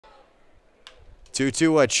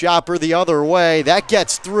2-2, a chopper the other way. That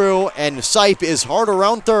gets through, and Sipe is hard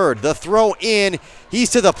around third. The throw in. He's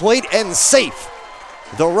to the plate and safe.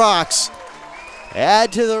 The Rocks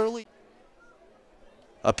add to their lead.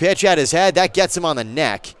 A pitch at his head. That gets him on the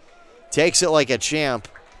neck. Takes it like a champ,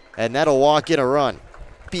 and that'll walk in a run.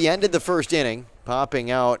 He ended the first inning,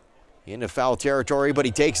 popping out into foul territory, but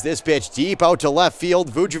he takes this pitch deep out to left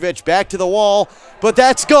field. Vujovic back to the wall, but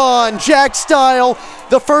that's gone. Jack Style,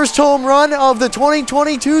 the first home run of the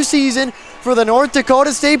 2022 season for the North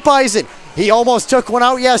Dakota State Bison. He almost took one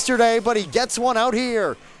out yesterday, but he gets one out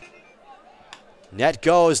here. Net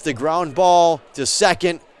goes the ground ball to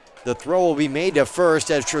second. The throw will be made to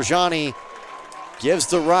first as Trajani gives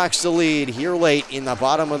the Rocks the lead here late in the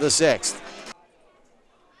bottom of the sixth.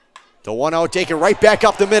 The 1-0 taken right back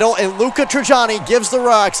up the middle, and Luca Trajani gives the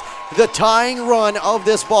Rocks the tying run of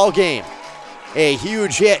this ball game. A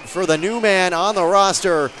huge hit for the new man on the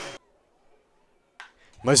roster.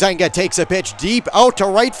 Mazenga takes a pitch deep out to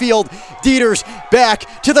right field. Dieters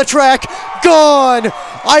back to the track. Gone!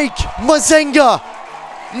 Ike Mazenga,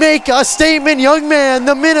 make a statement, young man.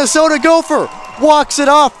 The Minnesota Gopher walks it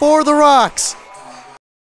off for the Rocks.